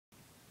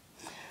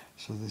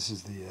So this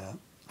is the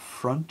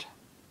front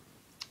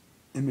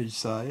image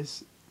side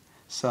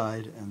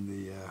and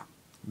the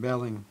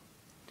mailing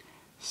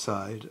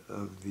side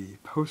of the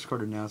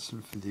postcard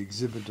announcement for the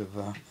exhibit of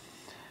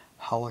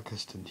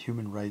Holocaust and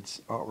human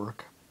rights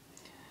artwork.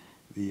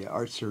 The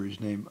art series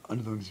named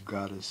Under the Wings of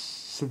God has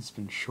since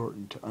been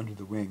shortened to Under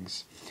the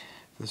Wings.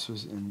 This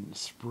was in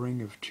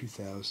spring of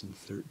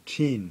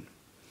 2013.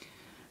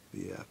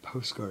 The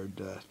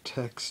postcard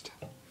text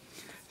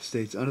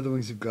states, Under the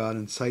Wings of God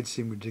and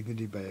Sightseeing with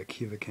Dignity by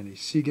Akiva K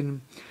Segan,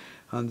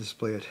 on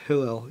display at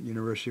Hillel,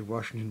 University of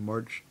Washington,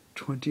 March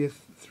 20th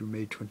through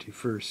May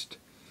 21st.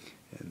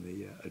 And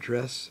the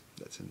address,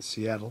 that's in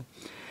Seattle.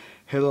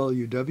 Hillel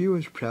UW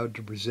is proud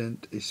to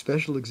present a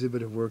special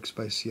exhibit of works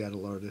by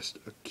Seattle artist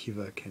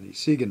Akiva K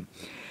Segan.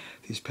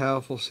 These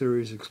powerful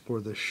series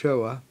explore the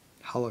Shoah,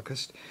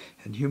 Holocaust,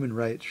 and human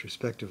rights,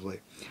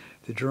 respectively.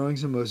 The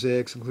drawings and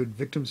mosaics include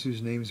victims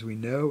whose names we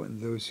know and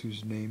those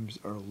whose names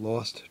are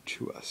lost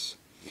to us.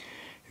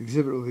 The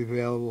exhibit will be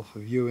available for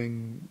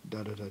viewing,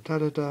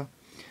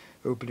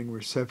 opening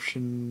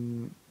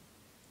reception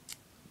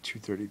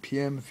 2:30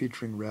 p.m.,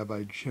 featuring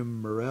Rabbi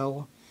Jim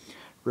Morrell,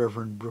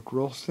 Reverend Brooke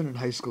Rolston, and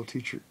high school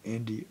teacher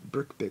Andy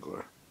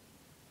Birkbigler.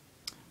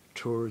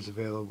 Tours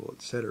available,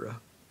 etc.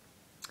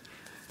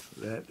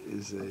 That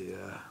is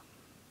a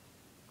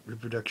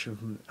reproduction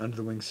from the Under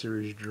the Wing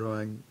series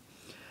drawing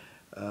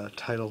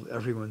titled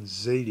Everyone's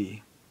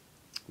Zadie,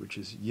 which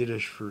is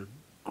Yiddish for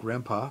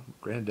grandpa,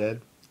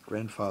 granddad,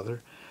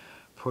 grandfather.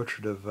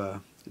 Portrait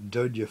of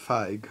Dodja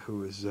Feig,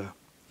 who is the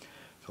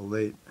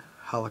late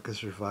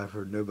Holocaust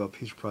survivor, Nobel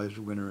Peace Prize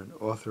winner, and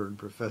author and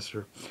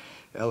professor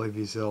Elie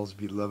Wiesel's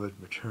beloved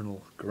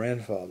maternal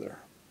grandfather.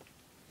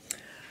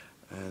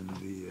 And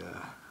the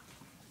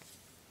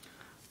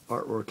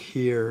artwork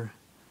here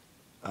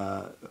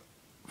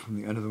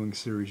from the Under the Wing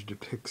series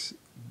depicts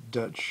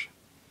Dutch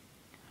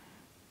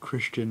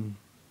Christian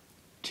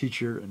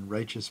teacher and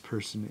righteous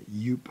person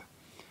Joop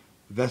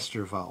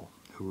Westerweel,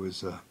 who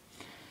was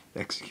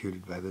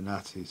executed by the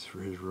Nazis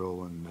for his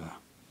role in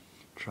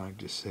trying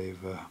to save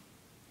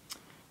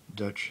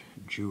Dutch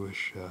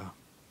Jewish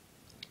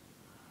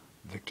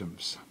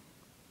victims.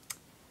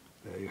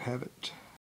 There you have it.